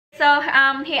So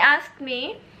he asked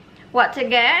me what to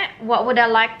get, what would I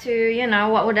like to, you know,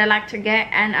 what would I like to get,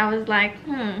 and I was like,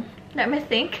 let me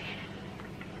think.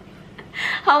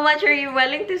 How much are you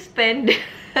willing to spend?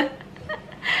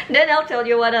 Then I'll tell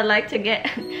you what I like to get.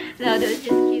 No, just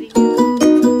kidding.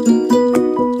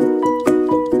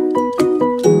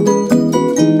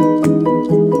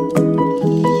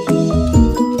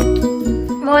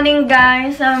 Morning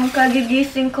guys,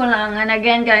 kagigising ko lang. And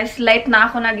again guys, late na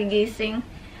ako nagigising.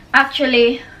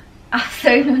 Actually,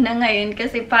 afternoon na ngayon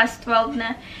kasi past 12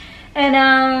 na.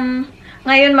 And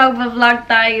ngayon mag-vlog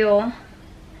tayo.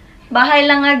 Bahay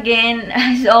lang again,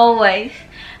 as always.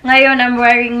 Ngayon, I'm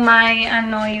wearing my,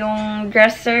 yung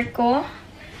dresser ko.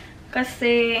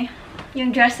 Kasi,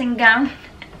 yung dressing gown.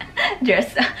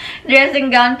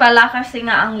 Dressing gown pala kasi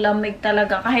nga ang lamig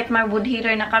talaga. Kahit may wood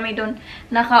heater na kami dun,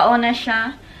 naka-on na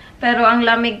siya. Pero ang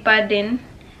lamig pa din.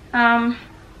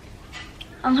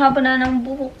 Ang haba na ng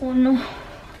buhok ko, no.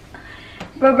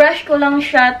 Babrush ko lang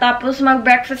siya, tapos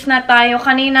mag-breakfast na tayo.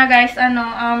 Kanina, guys,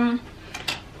 inano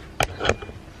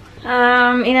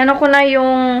ko na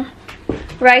yung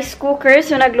rice cooker.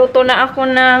 So, nagluto na ako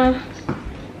ng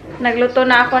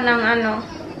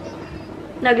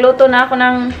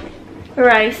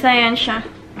rice. Ayan siya.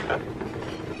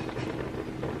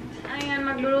 Ayan,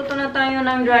 magluluto na tayo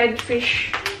ng dried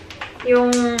fish. Yung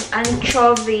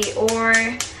anchovy or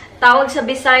tawag sa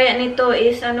Bisaya nito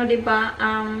is diba?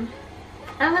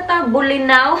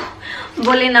 Bulinaw.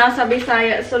 Bulinaw sa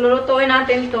Bisaya. So, lulutuin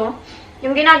natin to.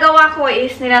 Yung ginagawa ko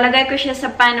is, nilalagay ko siya sa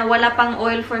pan na wala pang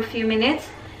oil for a few minutes.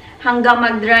 Hanggang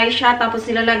mag-dry siya. Tapos,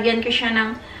 nilalagyan ko siya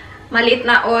ng maliit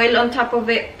na oil on top of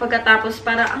it. Pagkatapos,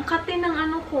 para ang kati ng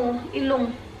ilong.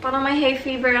 Para may hay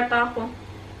fever ata ako.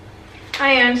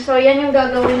 Ayan. So, yan yung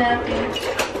gagawin natin.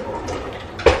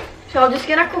 So, I'll just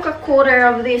gonna cook a quarter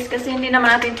of this kasi hindi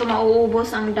naman natin ito mauubos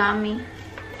ang dami.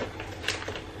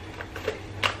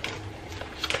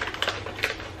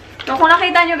 So, kung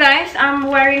nakita nyo guys, I'm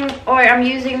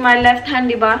using my left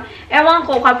hand, diba? Ewan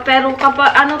ko, pero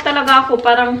talaga ako,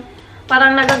 parang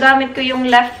nagagamit ko yung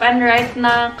left and right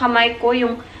na kamay ko.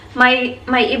 Yung may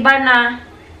iba na,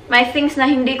 may things na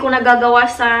hindi ko nagagawa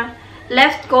sa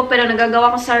left ko, pero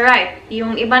nagagawa ko sa right.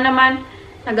 Yung iba naman,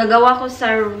 nagagawa ko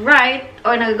sa right,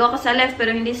 or nagagawa ko sa left,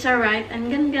 pero hindi sa right.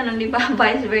 And ganun, diba?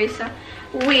 Vice versa.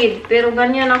 Weird, pero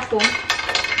ganyan ako.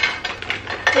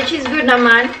 Which is good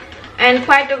naman. And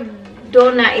part of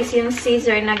dona is yung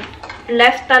scissor.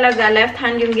 Left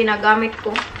hand yung ginagamit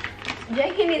ko.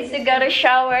 Jackie needs to go to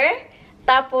shower.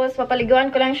 Tapos,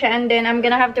 papaliguan ko lang siya. And then, I'm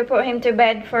gonna have to put him to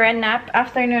bed for a nap.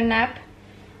 Afternoon nap.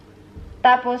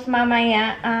 Tapos,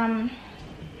 mamaya,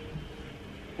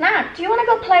 Nat, do you want to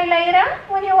go play later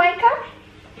when you wake up?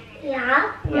 Yeah.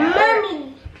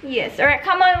 Mommy. Yes. Alright,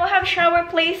 come on. We'll have a shower,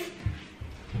 please.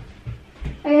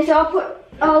 Okay, so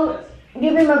I'll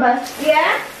give him a bath.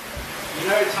 Yeah? You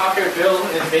know Taco Bill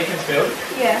in Beaconsfield?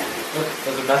 Yeah. Look,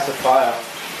 there's a massive fire.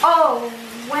 Oh,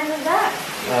 when was that?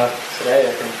 Today,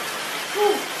 I think.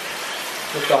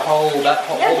 Look, all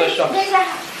those shops. There's a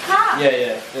car.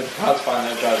 Yeah. The car's fine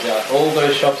that drives out. All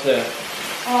those shops there.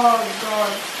 Oh,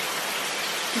 God.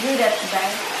 Dude, that's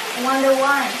bad. I wonder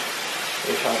why.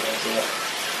 Which one is it?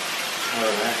 I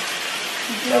don't know.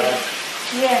 Dude.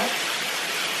 Yeah.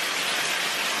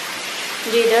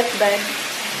 Dude, that's bad.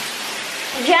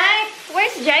 Jack!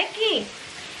 Where's Jackie?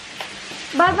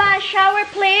 Baba, shower,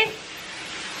 please.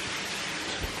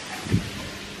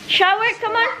 Shower,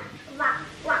 come on.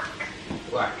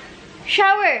 Black.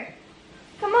 Shower.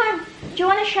 Come on. Do you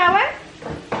want to shower?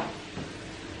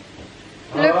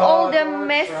 Look, all the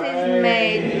mess is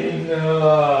made.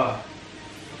 No.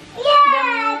 The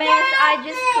mess, I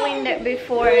just cleaned it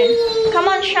before. Come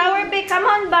on, shower, babe. Come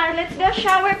on, Bar. Let's go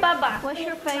shower, Baba. Wash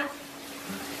your face.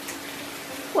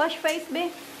 Wash face,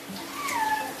 babe.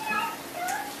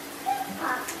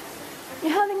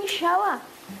 You're having a shower.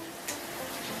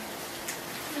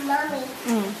 Mommy.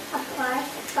 A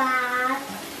bath.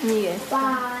 Yes.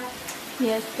 Bath.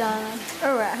 Yes, darling.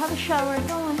 Alright, have a shower.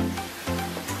 Go on.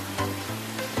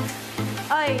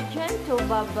 Ay, gentle,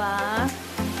 Baba.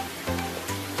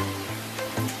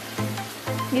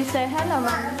 You say hello,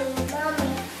 Mom.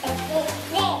 Mommy.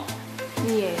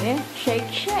 Yeah.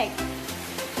 Shake, shake.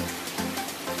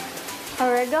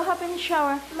 Alright, go hop in the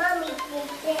shower. Mommy.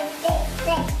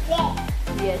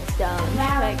 Yes,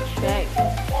 darling. Shake, shake.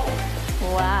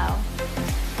 Wow.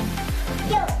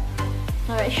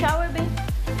 Alright, shower, babe.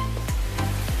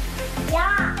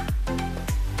 Yeah.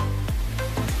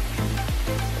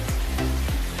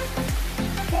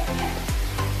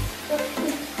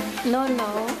 No.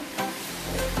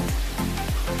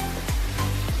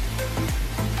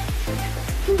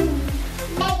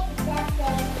 Make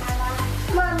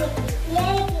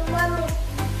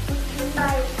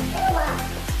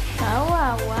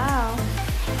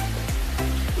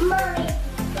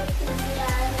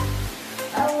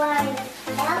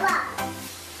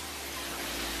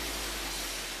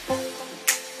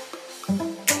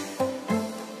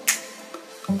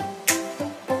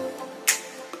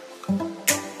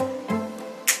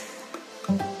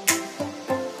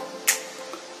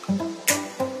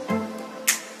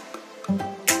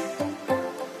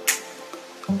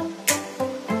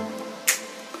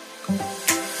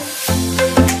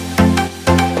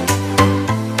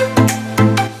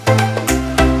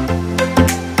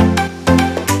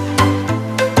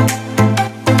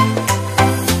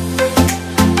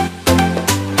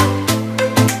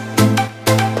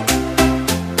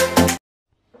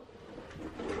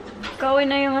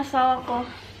asawa ko.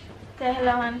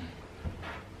 Kailangan.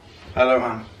 Hello,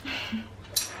 hon.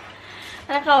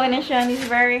 Nakawin na siya. He's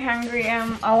very hungry.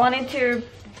 I wanted to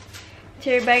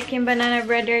bake him banana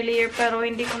bread earlier, pero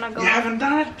hindi ko nagawa. You haven't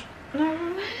done it? No.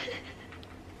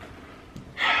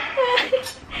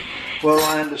 Well,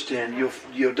 I understand.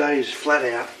 Your day is flat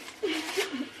out.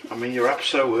 I mean, you're up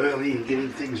so early and getting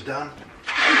things done.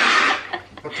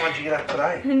 What time did you get up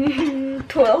today?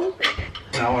 12.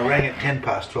 No, I rang at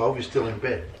 12:10. You're still in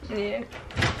bed. Yeah.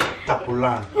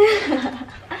 Tapulan.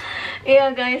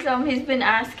 Yeah, guys. He's been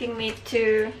asking me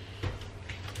to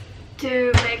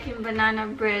make him banana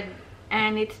bread,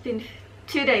 and it's been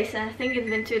 2 days. I think it's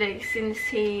been 2 days since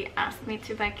he asked me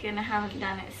to bake it, and I haven't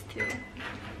done it still.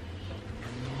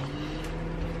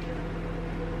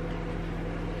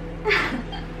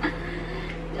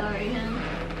 Sorry, hon.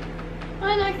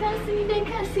 I can't see. They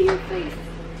can't see your face.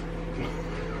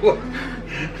 What?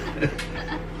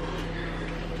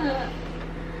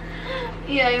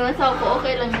 Yeah, yung asawa ko,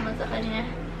 okay lang naman sa kanya.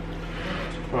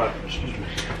 Right, excuse me.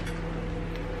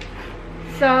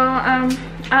 So,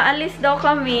 aalis daw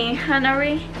kami.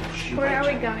 Hanari, where are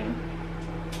we going?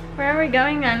 Where are we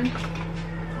going, Ann?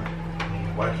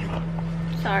 Wake him up.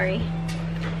 Sorry.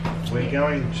 We're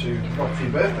going to, what, for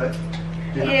your birthday?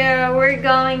 Dinner? Yeah, we're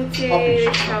going to Coffee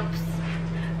the shop. shops.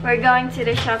 We're going to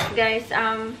the shops, guys.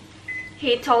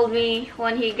 He told me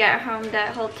when he got home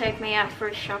that he'll take me out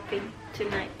for shopping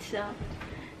tonight, so.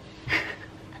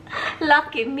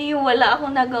 Lucky me, wala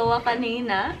akong nagawa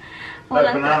kanina.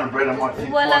 Walang banana bread, I might think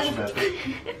twice about that.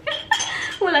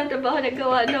 Walang trabaho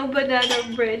nagawa, no banana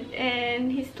bread.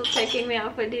 And he's still taking me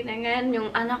out for dinner. Ngayon, yung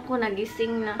anak ko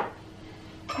nagising na.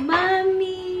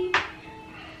 Mommy!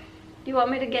 Do you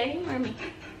want me to get him or me?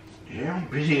 Yeah, I'm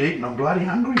busy eating, I'm bloody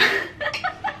hungry.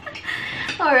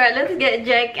 Alright, let's get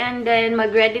Jake and then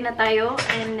mag-ready na tayo.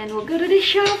 And then we'll go to the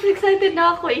shop. Excited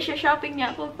na ako. Isha-shopping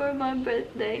niya ako for my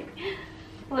birthday.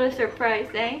 What a surprise,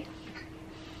 eh?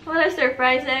 What a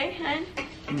surprise, eh? Huh?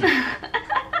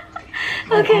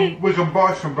 Okay. We can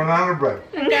buy some banana bread.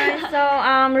 Guys, so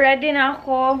ready na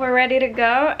ako. We're ready to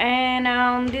go.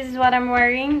 And this is what I'm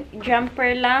wearing.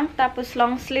 Jumper lang. Tapos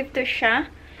long sleeve to siya.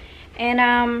 And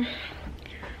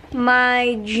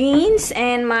my jeans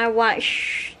and my white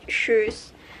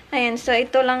shoes. Ayan, so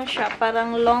ito lang siya.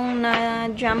 Parang long na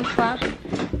jumper.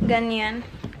 Ganyan.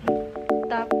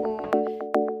 Tapos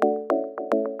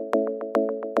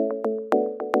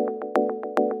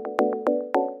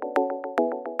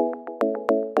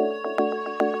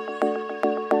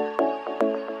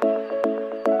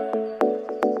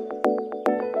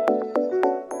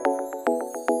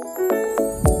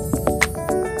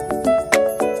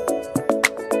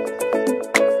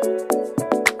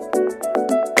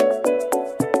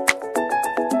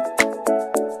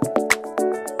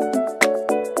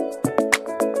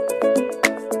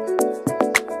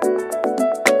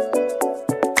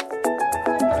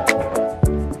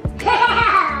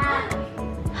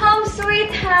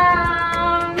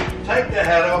Take the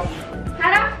hat off.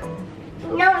 Hat off?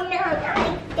 No, I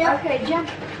don't. Okay, jump.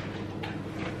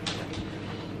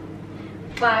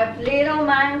 5 little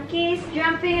monkeys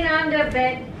jumping on the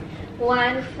bed.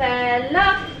 One fell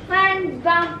off and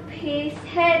bumped his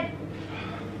head.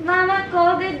 Mama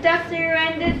called the doctor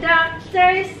and the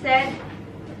doctor said,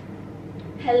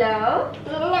 hello?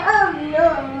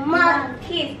 No,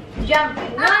 Monkeys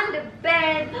jumping on the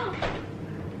bed.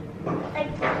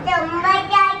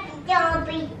 Don't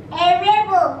be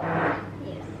terrible.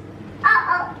 Yes.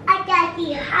 I got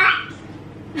the hot.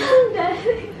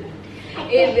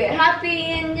 If you're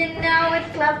happy and you know it,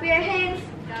 clap your hands.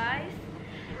 Guys,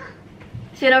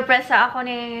 sinurpresa ako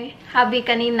ni Habi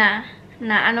kanina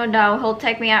na ano daw, he'll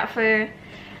take me out for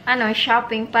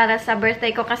shopping para sa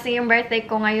birthday ko kasi yung birthday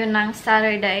ko ngayon ng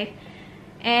Saturday.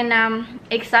 And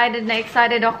excited na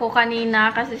excited ako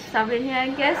kanina kasi sabi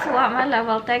niya, guess what, my love,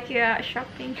 I'll take you out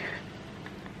shopping.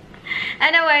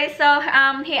 Anyway, so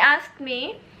he asked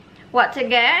me what to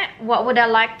get, what would I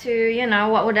like to,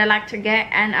 what would I like to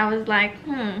get, and I was like,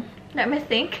 let me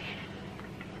think.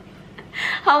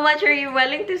 How much are you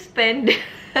willing to spend?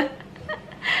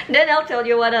 Then I'll tell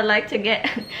you what I like to get.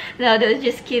 No, that's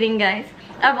just kidding, guys.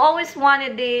 I've always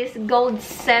wanted this gold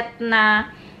set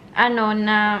na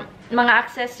na mga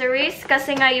accessories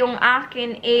kasi nga yung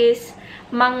akin is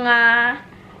mga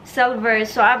silver.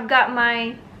 So I've got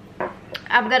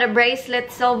a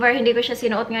bracelet silver, hindi ko siya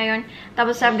sinuot ngayon.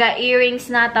 Tapos I've got earrings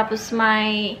na, tapos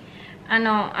my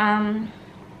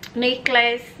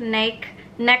necklace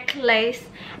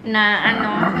na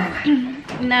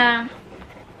na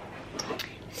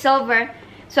silver.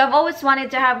 So I've always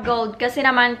wanted to have gold kasi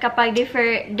naman kapag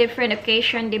different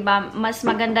occasion, 'di ba? Mas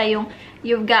maganda yung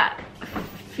you've got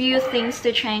few things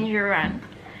to change around.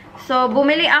 So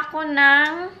bumili ako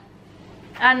ng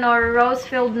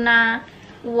rose-filled na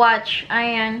watch.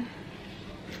 Ayan.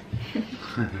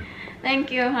 Thank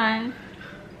you, hon.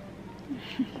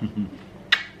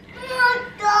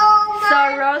 So,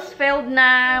 rose-filled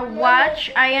na watch.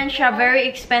 Ayan siya. Very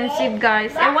expensive,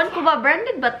 guys. Ewan ko ba,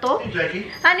 branded ba to?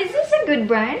 And is this a good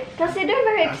brand? Kasi they're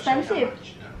very expensive.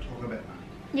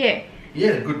 Yeah.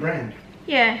 Yeah, good brand.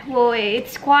 Yeah, well,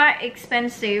 it's quite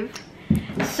expensive.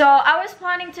 So, I was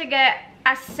planning to get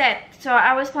a set. So,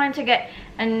 I was planning to get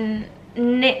a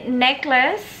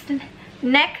necklace,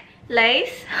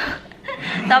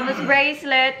 tapos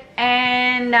bracelet,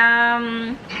 and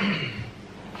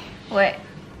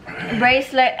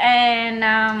bracelet and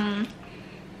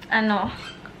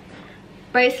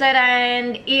bracelet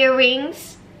and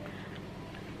earrings.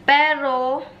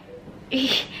 Pero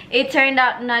it turned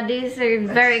out na these are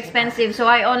very expensive, so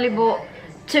I only bought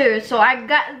 2. So I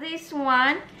got this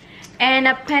one and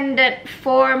a pendant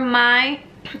for my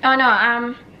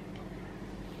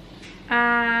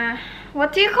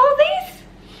what do you call these?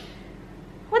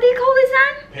 What do you call this,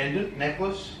 Anne? Pendant,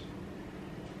 necklace.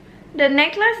 The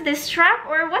necklace, the strap,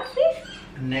 or what's this?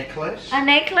 Necklace. A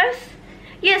necklace?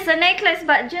 Yes, a necklace,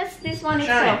 but just this one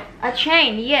itself. A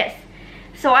chain, yes.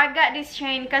 So I got this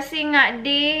chain kasi nga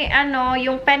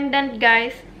yung pendant,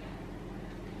 guys.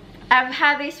 I've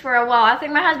had this for a while. I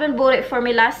think my husband bought it for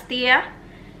me last year.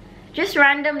 Just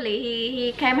randomly,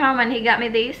 he came home and he got me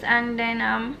this, and then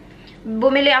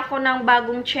bumili ako ng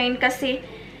bagong chain kasi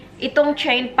itong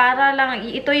chain para lang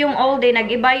ito yung old day,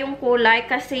 nag-iba yung kulay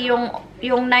kasi yung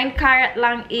 9 carat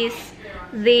lang is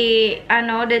the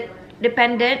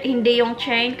pendant, hindi yung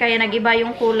chain, kaya nag-iba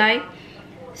yung kulay.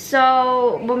 So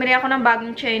bumili ako ng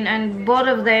bagong chain and both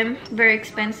of them very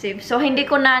expensive. So hindi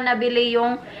ko na nabili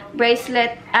yung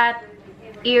bracelet at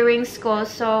earrings ko.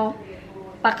 So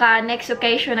baka next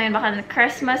occasion na yun, baka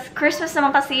Christmas naman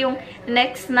kasi yung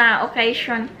next na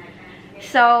occasion.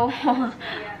 So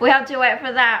we have to wait for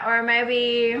that, or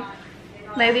maybe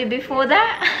before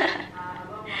that.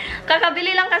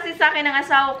 Kakabili lang kasi sa akin ng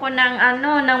asawa ko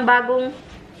ng bagong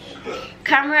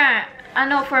camera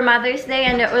for Mother's Day,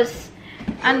 and it was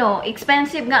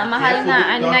expensive nga, mahal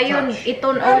nga, and ngayon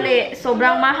iton uli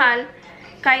sobrang mahal,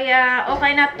 kaya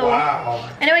okay na to.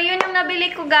 Anyway, yun yung nabili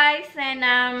ko, guys, and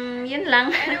yun lang.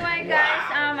 Anyway,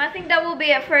 guys, I think that will be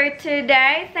it for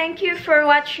today. Thank you for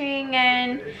watching,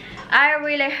 and I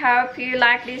really hope you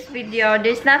like this video.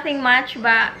 There's nothing much,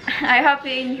 but I hope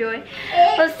you enjoy.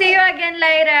 We'll see you again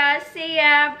later. See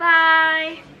ya.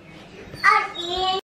 Bye.